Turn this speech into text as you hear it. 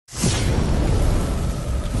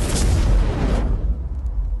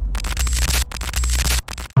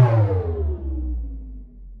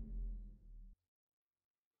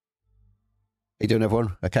How you doing,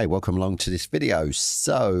 everyone? Okay, welcome along to this video.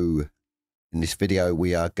 So in this video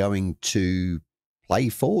we are going to play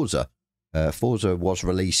Forza. Forza was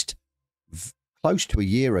released close to a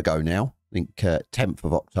year ago now, I think 10th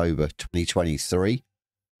of October 2023,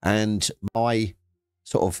 and my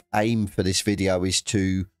sort of aim for this video is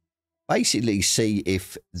to basically see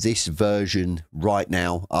if this version right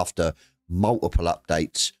now, after multiple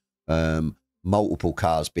updates, multiple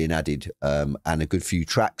cars being added, and a good few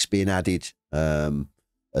tracks being added,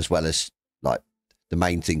 as well as like the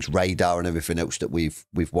main things, radar and everything else that we've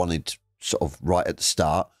wanted sort of right at the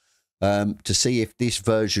start, to see if this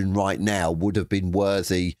version right now would have been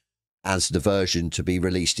worthy as the version to be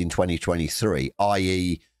released in 2023,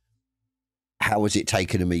 i.e. how has it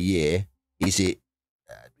taken them a year? Is it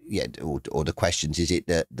or the questions, is it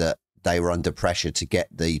that they were under pressure to get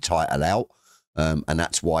the title out, and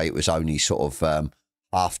that's why it was only sort of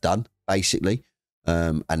half done basically,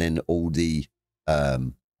 and then all the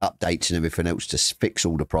updates and everything else to fix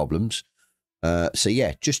all the problems. So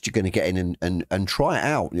yeah, just you're going to get in and try it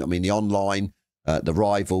out. You know what I mean? The online, the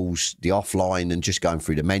rivals, the offline, and just going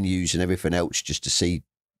through the menus and everything else just to see,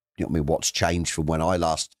 you know what I mean, what's changed from when I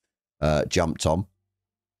last jumped on.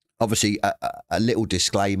 Obviously, a little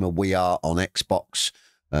disclaimer, we are on Xbox,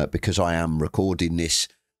 because I am recording this.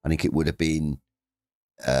 I think it would have been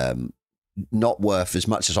not worth as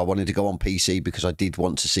much as I wanted to go on PC, because I did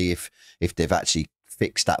want to see if they've actually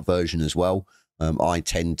fixed that version as well. I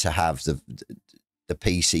tend to have the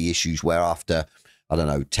PC issues where after, I don't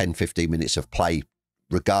know, 10-15 minutes of play,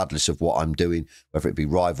 regardless of what I'm doing, whether it be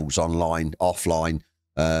rivals online, offline,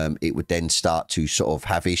 it would then start to sort of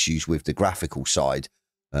have issues with the graphical side.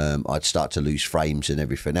 I'd start to lose frames and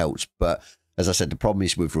everything else. But as I said, the problem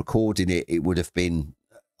is with recording it, it would have been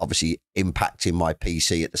obviously impacting my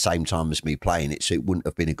PC at the same time as me playing it, so it wouldn't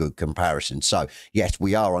have been a good comparison. So yes,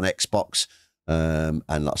 we are on Xbox, and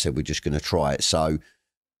like I said, we're just going to try it. So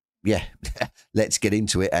yeah, let's get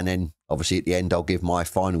into it, and then obviously at the end I'll give my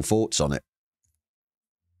final thoughts on it.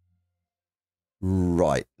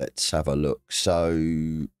 Right, let's have a look.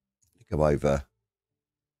 So go over,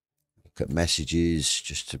 look at messages,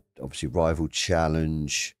 just to obviously rival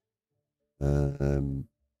challenge.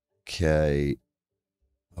 Okay,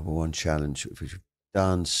 other one challenge if we've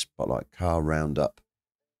done, spotlight car roundup.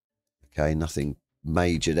 Okay, nothing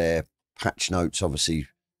major there. Patch notes, obviously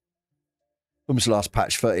when was the last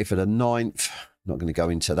patch? 30th of the 9th. Not going to go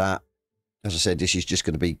into that. As I said, this is just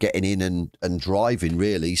going to be getting in and driving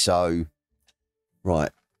really. So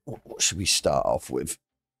right, what should we start off with?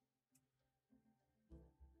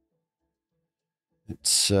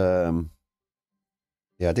 It's yeah,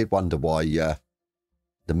 I did wonder why the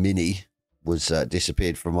Mini was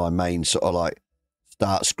disappeared from my main sort of like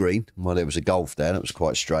start screen. Well, there was a Golf there. That was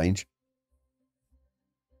quite strange.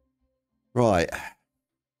 Right.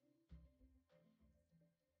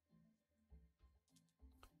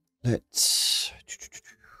 Let's,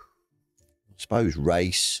 I suppose,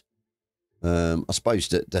 race. I suppose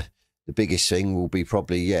that the biggest thing will be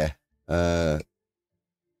probably, yeah,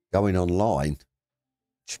 going online,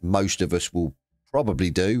 which most of us will probably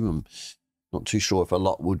do. I'm not too sure if a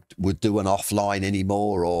lot would do an offline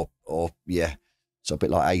anymore, or yeah, it's a bit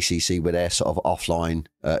like ACC with their sort of offline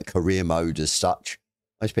career mode as such.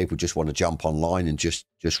 Most people just want to jump online and just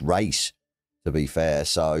race, to be fair.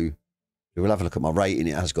 So we'll have a look at my rating.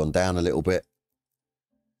 It has gone down a little bit.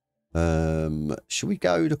 Should we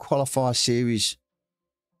go to qualifier series?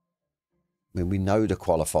 I mean, we know the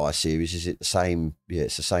qualifier series. Is it the same? Yeah,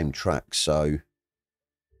 it's the same track. So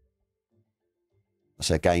I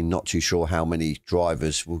say again, not too sure how many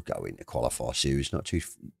drivers will go into qualifier series. Not too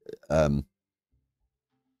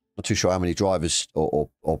sure how many drivers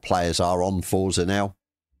or players are on Forza now,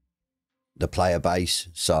 the player base.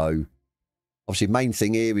 So obviously main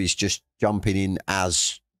thing here is just jumping in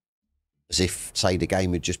as if, say, the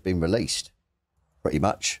game had just been released, pretty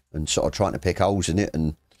much, and sort of trying to pick holes in it,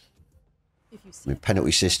 and with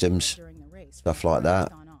penalty systems, stuff like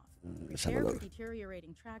that. Let's have a look.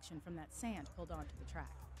 Deteriorating traction from that sand pulled onto the track.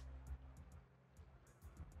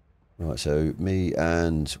 Right, so me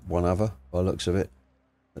and one other, by the looks of it,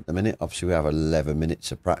 at the minute. Obviously, we have 11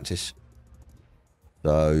 minutes of practice.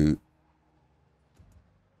 So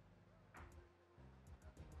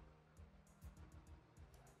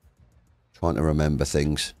trying to remember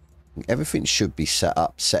things. Everything should be set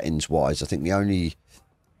up settings-wise. I think the only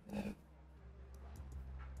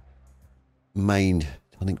main,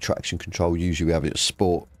 I think traction control, usually we have it at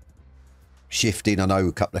sport. Shifting, I know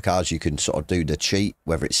a couple of cars you can sort of do the cheat,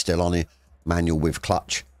 whether it's still on here, manual with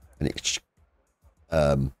clutch, and it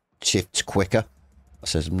shifts quicker. I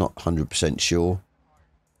says I'm not 100% sure.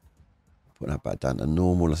 Put that back down to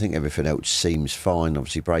normal. I think everything else seems fine.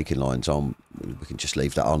 Obviously, braking lines on. We can just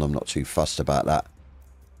leave that on. I'm not too fussed about that.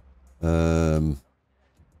 I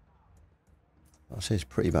say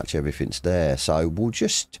pretty much everything's there. So we'll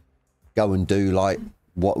just go and do like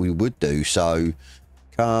what we would do. So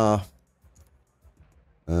car.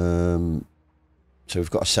 So we've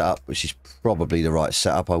got a setup, which is probably the right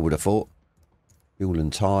setup, I would have thought. Fuel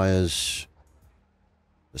and tyres.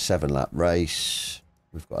 The 7-lap race.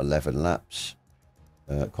 We've got 11 laps.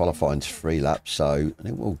 Qualifying's 3 laps, so I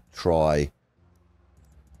think we'll try.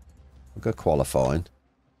 We'll go qualifying.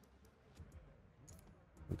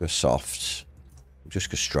 We'll go softs. We'll just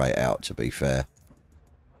go straight out, to be fair.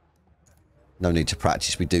 No need to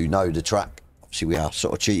practice. We do know the track. Obviously, we are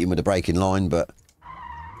sort of cheating with the braking line, but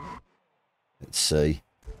let's see.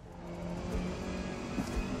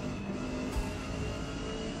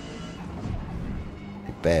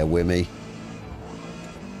 Bear with me.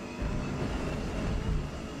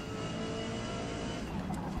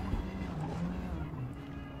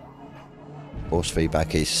 Force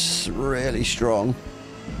feedback is really strong.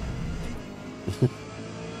 A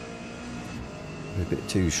bit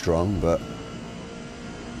too strong, but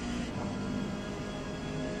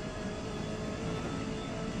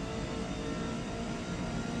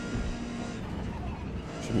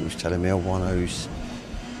something was telling me a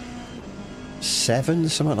 107,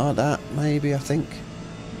 something like that, maybe, I think.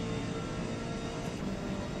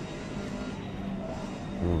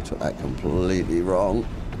 Oh, I took that completely wrong.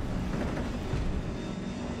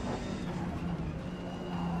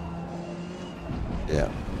 Yeah.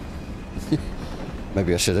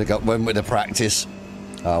 Maybe I should have went with the practice.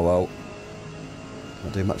 Oh well.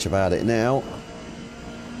 Can't do much about it now.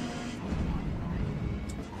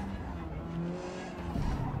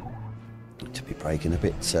 To be braking a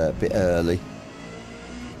bit early.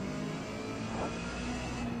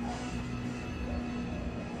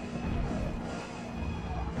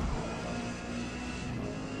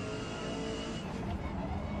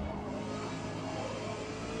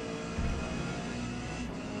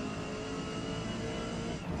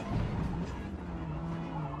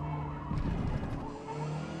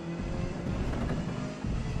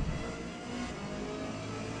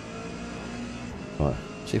 Right,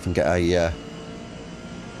 see if we can get a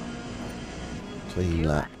clean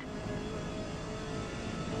lap.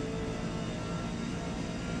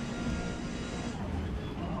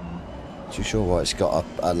 Too sure why it's got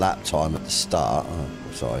a lap time at the start. Oh,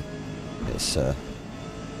 sorry, it's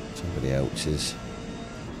somebody else's.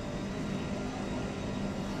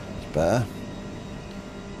 It's better.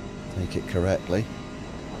 Take it correctly.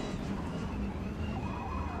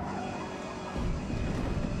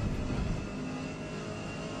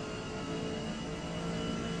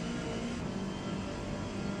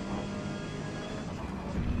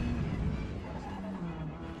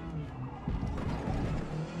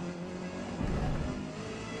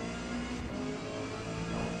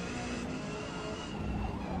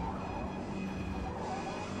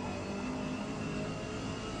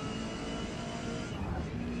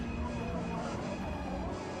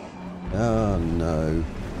 Oh no.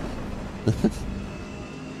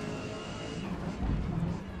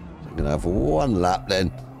 I'm gonna have one lap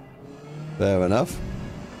then. Fair enough.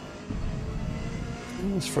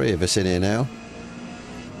 There's 3 of us in here now.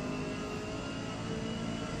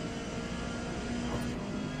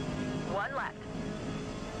 One lap.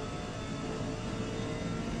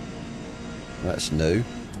 That's new.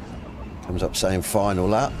 Comes up saying final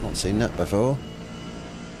lap. Not seen that before.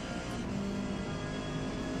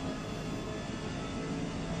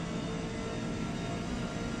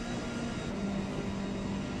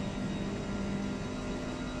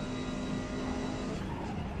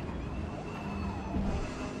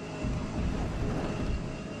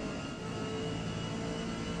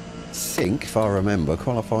 I think, if I remember,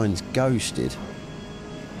 qualifying's ghosted.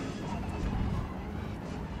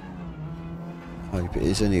 Hope it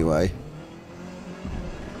is anyway.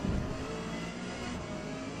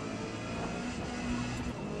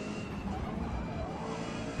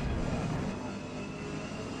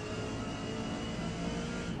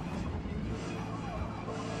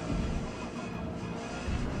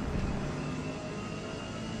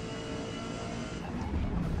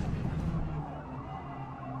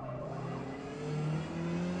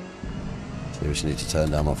 Seriously need to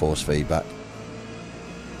turn down my force feedback.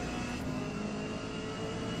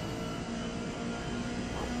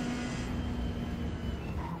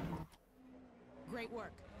 Great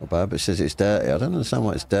work. Not bad, but it says it's dirty. I don't understand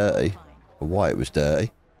why it's dirty, or why it was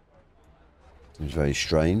dirty. Seems very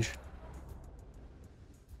strange.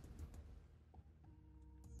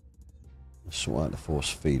 Let's sort out the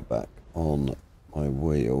force feedback. on my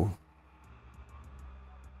wheel.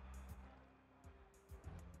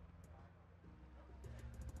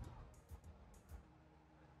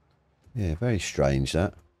 Yeah, very strange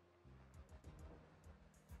that.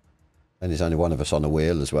 And there's only one of us on the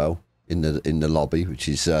wheel as well in the lobby, which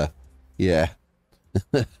is yeah.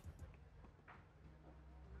 I'm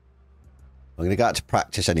going to go out to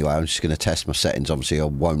practice anyway. I'm just going to test my settings. Obviously, I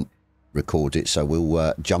won't record it, so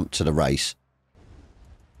we'll jump to the race.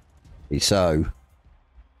 So,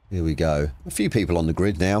 here we go. A few people on the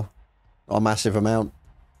grid now. Not a massive amount.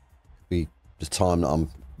 Be the time that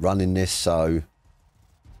I'm running this, so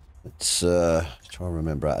let's try and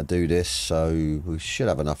remember how to do this. So, we should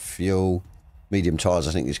have enough fuel. Medium tyres,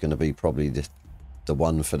 I think, is going to be probably the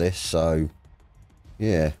one for this, so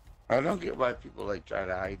yeah. I don't get why people like try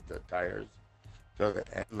to hide the tires. So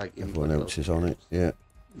like everyone else is on it, yeah.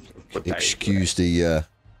 Excuse the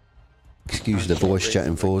voice chat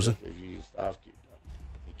in Forza. I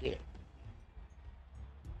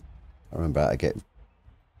remember how to get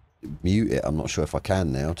mute it. I'm not sure if I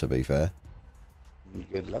can now, to be fair.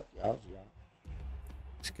 Good luck, y'all.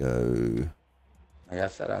 Let's go. Like I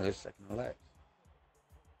said, I was second to last.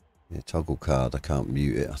 Yeah, toggle card. I can't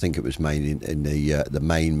mute it. I think it was mainly in the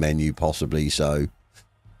main menu, possibly. So,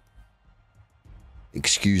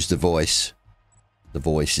 excuse the voice, the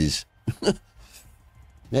voices. Yeah,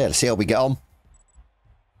 let's see how we get on.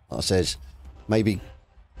 Like I says, maybe,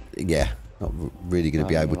 yeah, not really going to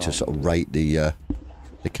be able to sort of rate the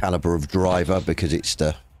caliber of driver because it's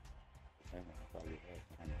the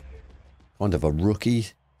kind of a rookie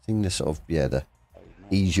thing. The sort of the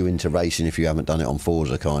ease you into racing if you haven't done it on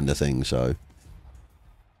Forza kind of thing. So,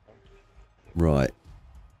 right.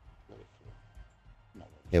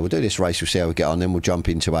 Yeah, we'll do this race. We'll see how we get on. Then we'll jump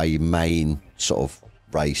into a main sort of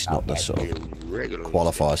race, not the sort of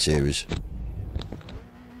qualifier series.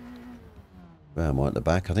 Where am I at the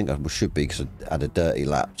back? I think I should be because I had a dirty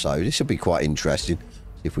lap. So this will be quite interesting.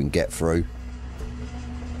 See if we can get through.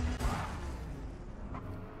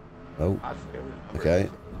 Oh, okay.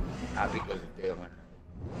 That's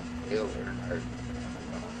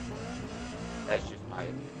just my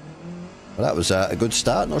opinion. Well, that was a good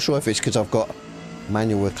start. Not sure if it's because I've got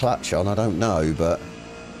manual clutch on. I don't know, but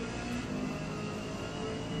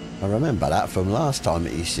I remember that from last time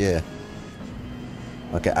at East Year.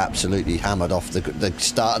 I get absolutely hammered off the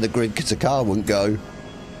start of the grid because the car wouldn't go.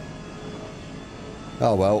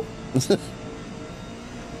 Oh well. Here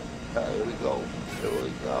we go. Here we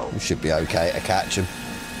go. We should be okay to catch him.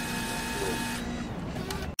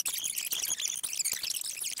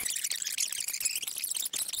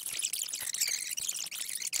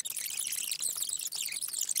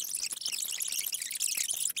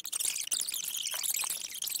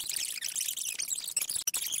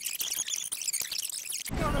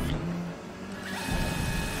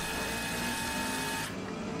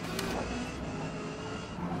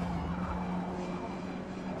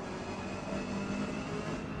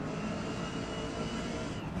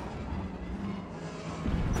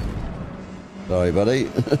 Sorry, buddy.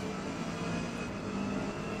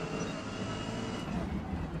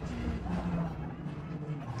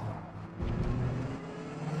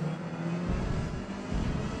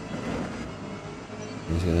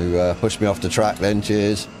 He's going to push me off the track then,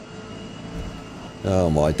 cheers. Oh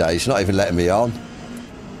my days, not even letting me on.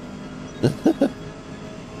 At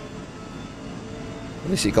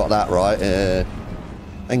least he got that right.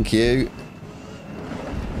 Thank you.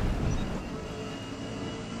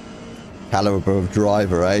 Caliber of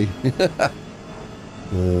driver, eh?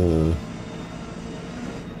 Oh,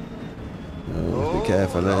 be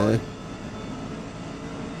careful there.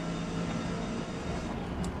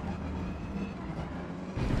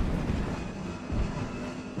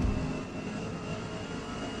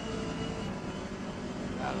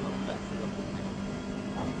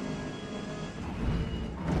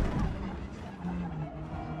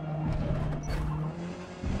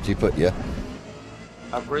 Did you put you?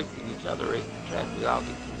 I'm racing each other, racing track. We all get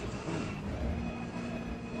to this.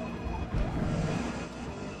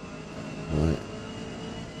 Right.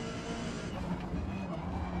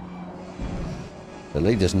 The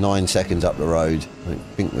leader's 9 seconds up the road. I don't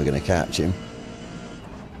think we're going to catch him.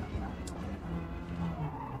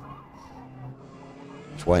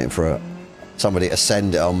 Just waiting for somebody to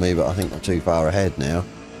send it on me, but I think I'm too far ahead now.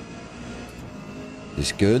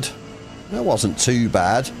 It's good. That wasn't too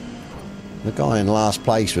bad. The guy in last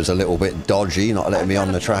place was a little bit dodgy, not letting me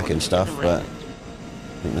on the track and stuff, but I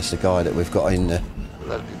think that's the guy that we've got in there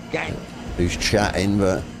who's chatting,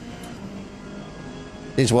 but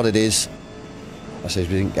it is what it is. I said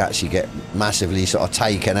we didn't actually get massively sort of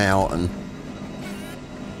taken out, and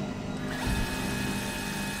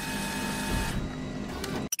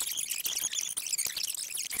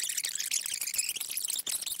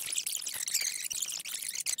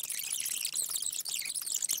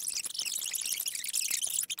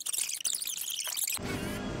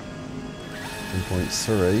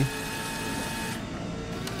 33.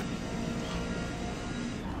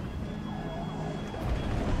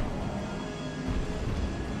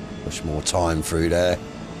 Push more time through there.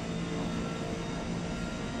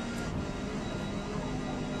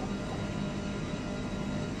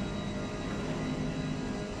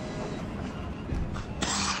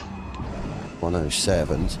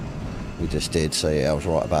 .107s. We just did, so yeah, I was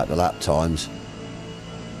right about the lap times.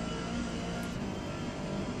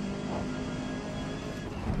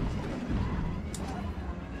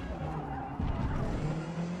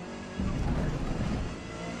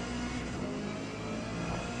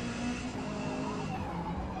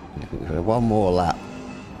 One more lap.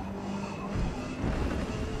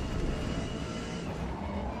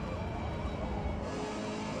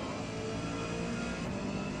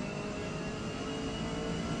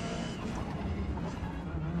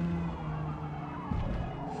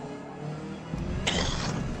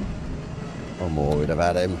 One more, we'd have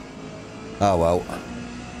had him. Oh well.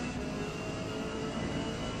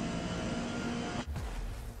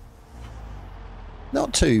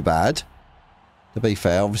 Not too bad, to be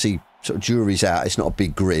fair. Obviously, sort of jury's out. It's not a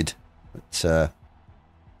big grid, but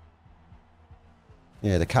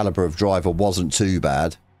yeah, the caliber of driver wasn't too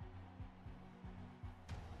bad.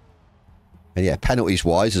 And yeah, penalties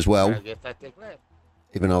wise as well.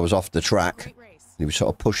 Even though I was off the track, he was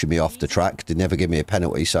sort of pushing me off the track. Did never give me a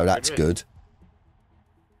penalty, so that's good.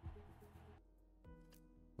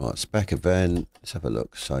 Right, spec event. Let's have a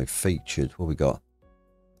look. So featured. What we got?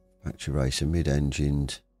 Factory Racer,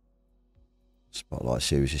 mid-engined. Spotlight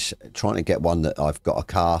series. Just trying to get one that I've got a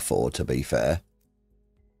car for, to be fair.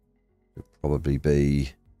 Would probably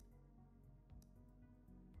be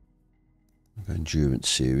endurance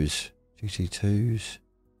series. GT2s.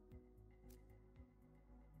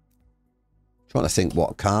 Trying to think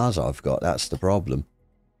what cars I've got. That's the problem.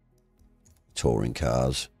 Touring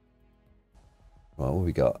cars. Right, what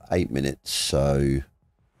we got? 8 minutes. So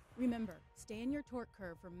remember, stay in your torque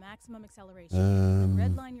curve for maximum acceleration.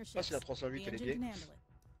 Redline your shifts. The engine can handle it.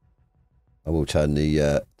 I will turn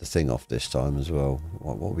the thing off this time as well.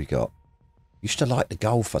 What we got? Used to like the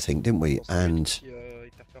Golf, I think, didn't we? And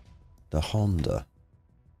the Honda.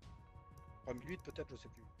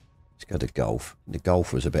 Let's go to Golf. The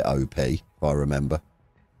Golf was a bit OP, if I remember.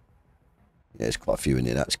 Yeah, there's quite a few in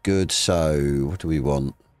here. That's good. So, what do we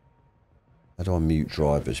want? How do I mute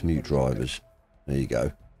drivers? Mute drivers. There you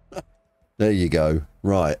go. There you go.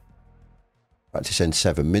 Right. Practice ends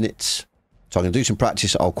 7 minutes. So I'm going to do some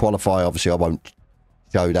practice. I'll qualify. Obviously, I won't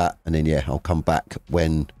show that. And then, yeah, I'll come back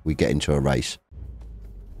when we get into a race.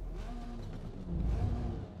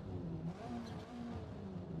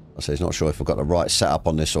 I say, it's not sure if I've got the right setup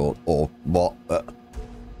on this or what, but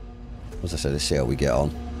as I said, let's see how we get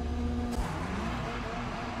on.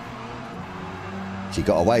 She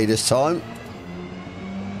got away this time.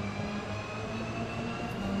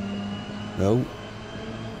 No.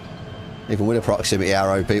 Even with a proximity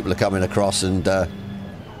arrow, people are coming across and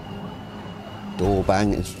door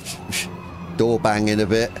banging a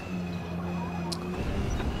bit.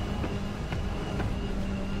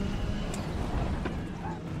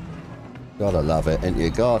 Gotta love it, ain't you?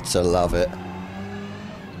 Gotta love it.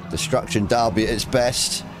 Destruction Derby at its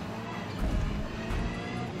best.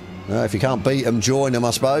 If you can't beat them, join them, I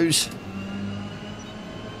suppose.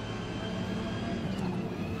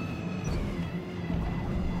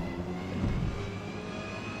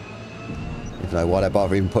 You know, why they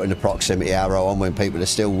bother even putting the proximity arrow on when people are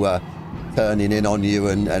still turning in on you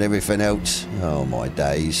and everything else? Oh, my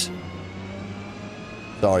days.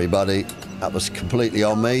 Sorry, buddy. That was completely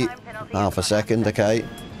on me. Half a second, okay.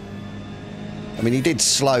 I mean, he did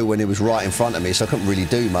slow when he was right in front of me, so I couldn't really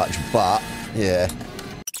do much, but, yeah.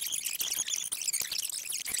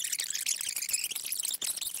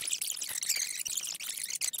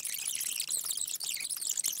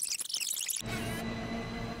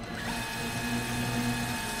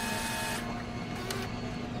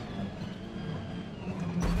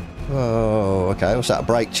 Oh, okay. What's that? A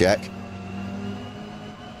brake check?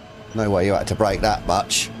 No way you had to brake that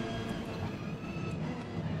much.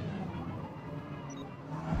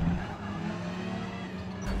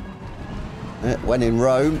 Yeah, when in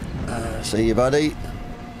Rome. See you, buddy.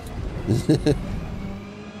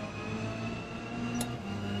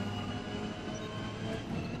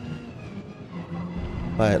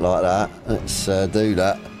 Play it like that. Let's do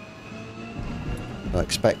that. I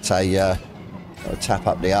expect a tap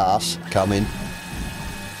up the arse coming.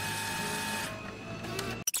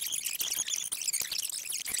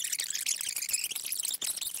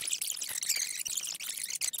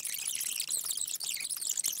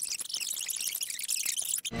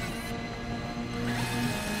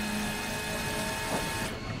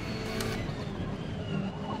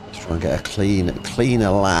 Try and get a cleaner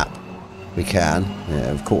lap. We can.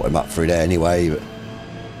 Yeah, we've caught him up through there anyway. But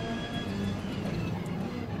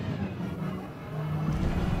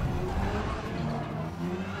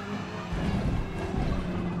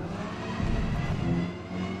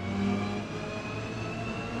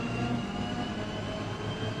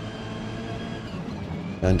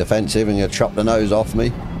and defensive and going to chop the nose off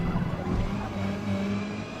me.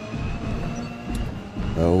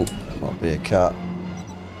 Oh, that might be a cut.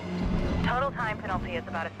 Total time penalty is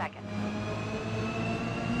about a second.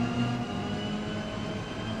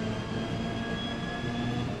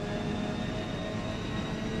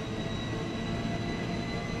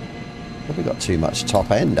 Probably got too much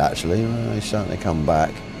top end actually. Well, he's starting to come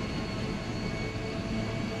back.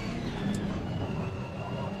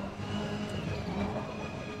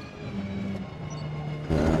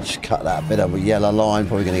 Just cut that bit of a yellow line.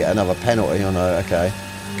 Probably going to get another penalty on her. Okay,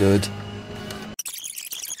 good.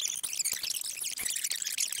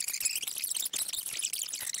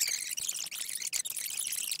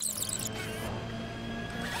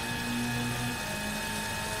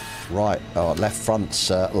 Right, oh, left front's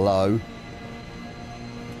low.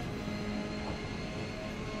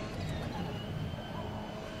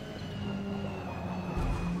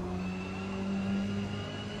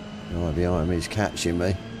 Oh, behind me, he's catching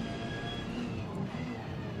me.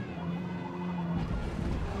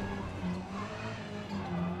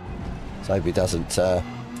 So hope he doesn't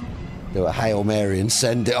do a Hail Mary and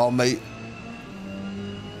send it on me.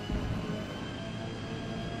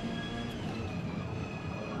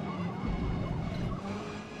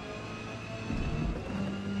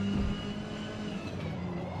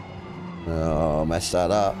 Oh, messed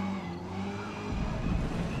that up.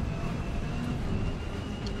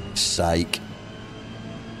 Sake.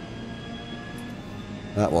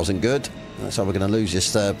 That wasn't good. That's how we're going to lose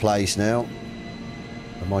this third place now.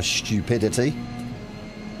 Of my stupidity.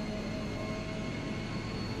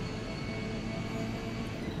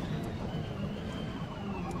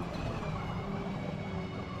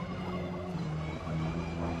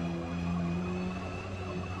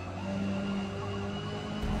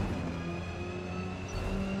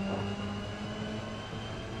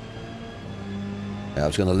 I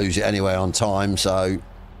was going to lose it anyway on time, so...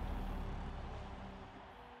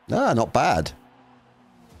 No, not bad.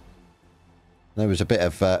 There was a bit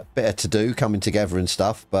of to do coming together and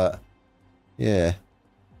stuff, but yeah,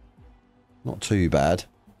 not too bad.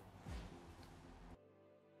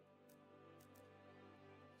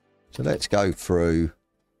 So let's go through.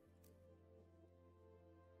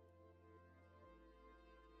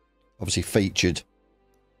 Obviously featured.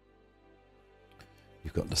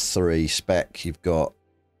 You've got the 3 spec, you've got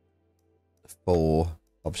the 4,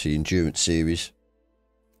 obviously endurance series.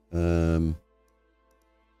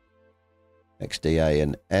 XDA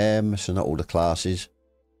and M, so not all the classes.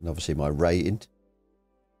 And obviously my rating.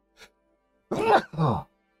 Ugh.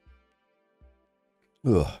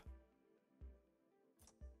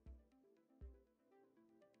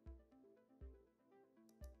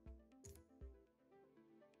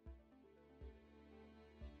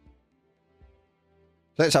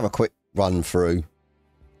 Let's have a quick run through.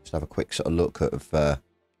 Just have a quick sort of look at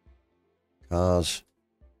cars.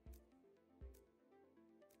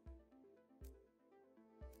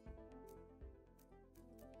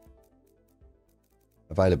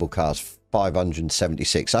 Available cars,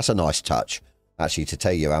 576. That's a nice touch, actually, to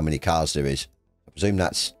tell you how many cars there is. I presume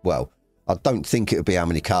that's, well, I don't think it would be how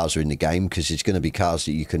many cars are in the game, because it's going to be cars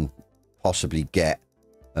that you can possibly get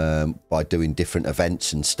by doing different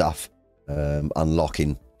events and stuff,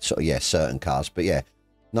 unlocking sort of, yeah, certain cars. But yeah,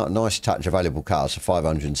 not a nice touch. Available cars,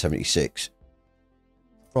 576.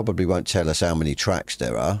 Probably won't tell us how many tracks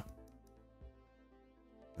there are.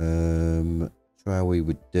 How we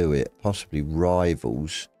would do it, possibly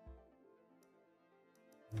rivals.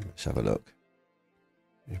 Let's have a look.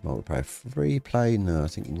 Multiplayer, free play. No, I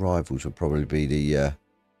think rivals would probably be the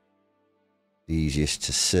easiest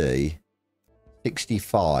to see.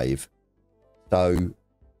 65. So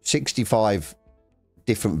 65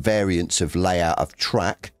 different variants of layout of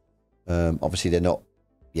track. Obviously they're not,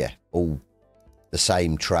 yeah, all the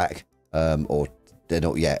same track, or they're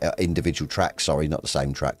not, yeah, individual tracks, sorry, not the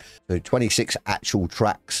same track. So 26 actual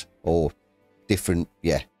tracks, or different,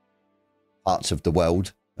 yeah, parts of the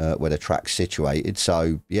world where the track's situated.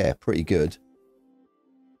 So yeah, pretty good.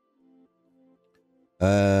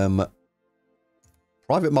 Private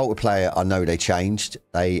multiplayer, I know they changed.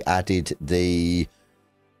 They added the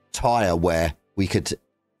tyre wear. We could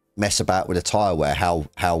mess about with the tyre wear, how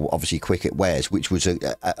obviously quick it wears, which was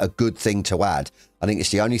a good thing to add. I think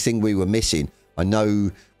it's the only thing we were missing. I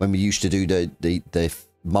know when we used to do the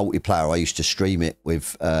multiplayer, I used to stream it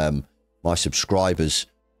with my subscribers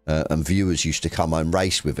and viewers used to come and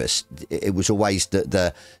race with us. It was always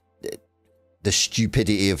the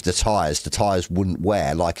stupidity of the tyres. The tyres wouldn't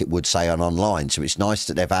wear like it would say on online. So it's nice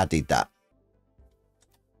that they've added that.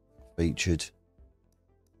 Featured.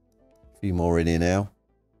 A few more in here now.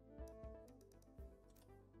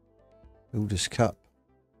 Builder's Cup.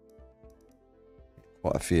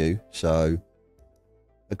 Quite a few. So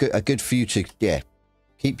a good few to, yeah,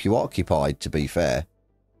 keep you occupied, to be fair,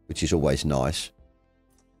 which is always nice.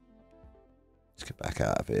 Let's get back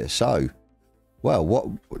out of here. So, well,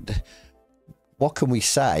 what can we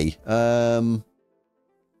say? To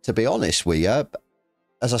be honest with you,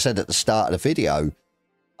 as I said at the start of the video,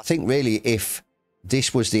 I think really if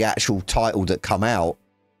this was the actual title that come out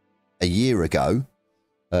a year ago,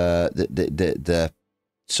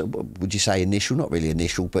 so would you say initial? Not really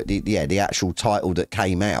initial, but the actual title that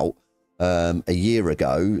came out a year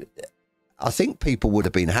ago, I think people would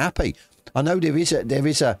have been happy. I know there is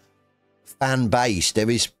a fan base. There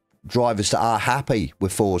is drivers that are happy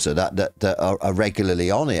with Forza that are regularly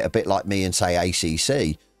on it, a bit like me and say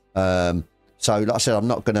ACC. So like I said, I'm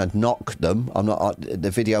not going to knock them.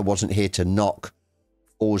 The video wasn't here to knock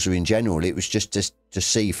Forza in general. It was just to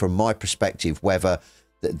see from my perspective whether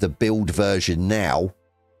the build version now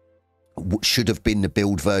should have been the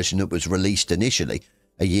build version that was released initially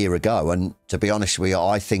a year ago. And to be honest with you,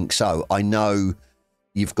 I think so. I know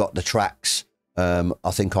you've got the tracks.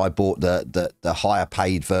 I think I bought the higher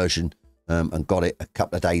paid version and got it a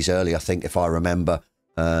couple of days early, I think, if I remember.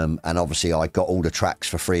 And obviously I got all the tracks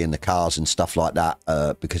for free in the cars and stuff like that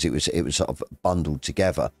because it was sort of bundled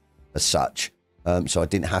together as such. So I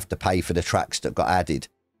didn't have to pay for the tracks that got added.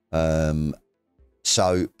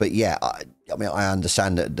 So, but yeah, I mean, I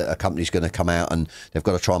understand that a company's going to come out and they've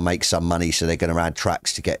got to try and make some money, so they're going to add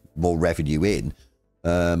tracks to get more revenue in.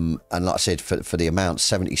 And like I said, for the amount,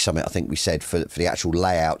 70 something, I think we said for the actual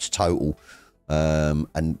layouts total,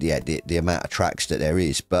 and yeah, the amount of tracks that there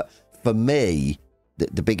is. But for me,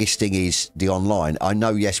 the biggest thing is the online. I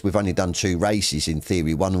know, yes, we've only done 2 races in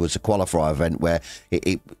theory. One was a qualifier event where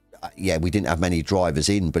yeah, we didn't have many drivers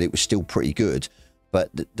in, but it was still pretty good. But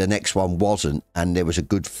the next one wasn't, and there was a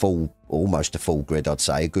good almost a full grid, I'd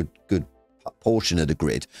say, a good portion of the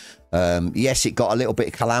grid. Yes, it got a little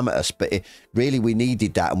bit calamitous, but really we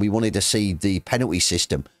needed that, and we wanted to see the penalty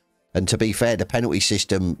system. And to be fair, the penalty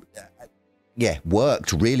system, yeah,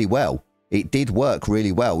 worked really well. It did work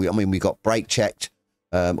really well. I mean, we got brake checked,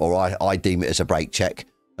 or I deem it as a brake check.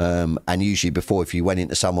 And usually before, if you went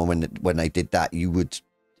into someone when they did that, you would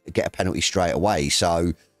get a penalty straight away.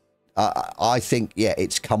 So I think, yeah,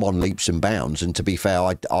 it's come on leaps and bounds. And to be fair,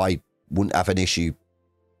 I wouldn't have an issue,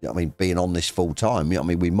 I mean, being on this full time. I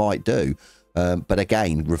mean, we might do. But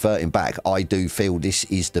again, reverting back, I do feel this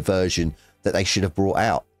is the version that they should have brought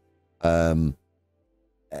out. Yeah,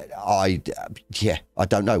 I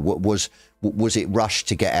don't know. Was it rushed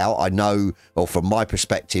to get out? I know, or from my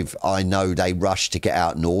perspective, I know they rushed to get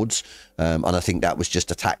out Nords. And I think that was just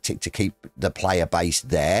a tactic to keep the player base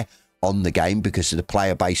there on the game, because the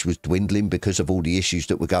player base was dwindling because of all the issues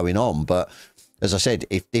that were going on. But as I said,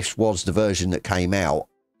 if this was the version that came out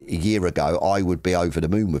a year ago, I would be over the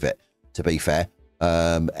moon with it, to be fair.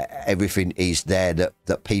 Everything is there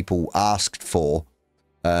that people asked for,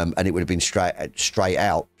 and it would have been straight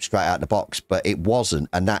out the box, but it wasn't.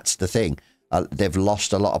 And that's the thing. They've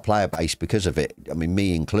lost a lot of player base because of it. I mean,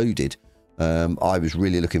 me included. I was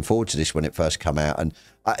really looking forward to this when it first came out. And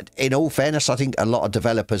in all fairness, I think a lot of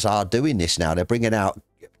developers are doing this now. They're bringing out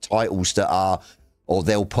titles that are, or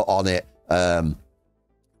they'll put on it a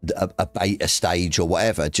beta stage or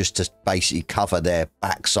whatever, just to basically cover their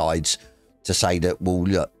backsides, to say that, well,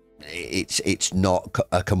 look, it's not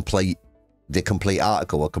the complete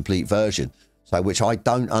article, a complete version. So, which I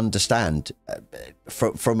don't understand.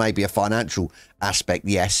 From maybe a financial aspect,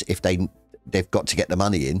 yes, if they've got to get the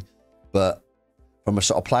money in. But from a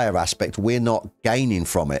sort of player aspect, we're not gaining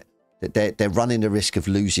from it. They're running the risk of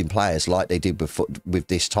losing players like they did with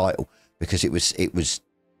this title, because it was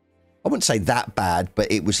I wouldn't say that bad,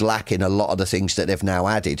 but it was lacking a lot of the things that they've now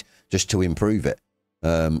added just to improve it.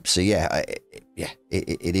 So yeah,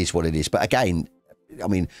 it is what it is. But again, I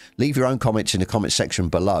mean, leave your own comments in the comment section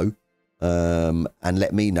below, and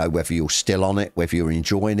let me know whether you're still on it, whether you're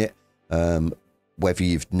enjoying it, whether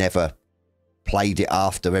you've never played it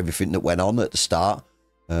after everything that went on at the start.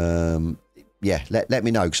 Yeah, let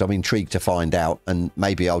me know, because I'm intrigued to find out, and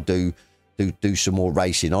maybe I'll do some more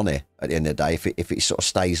racing on it at the end of the day, if it sort of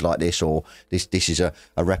stays like this, or this is a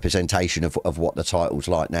representation of what the title's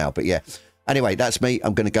like now. But yeah, anyway, that's me.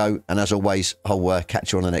 I'm going to go, and as always, I'll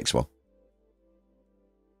catch you on the next one.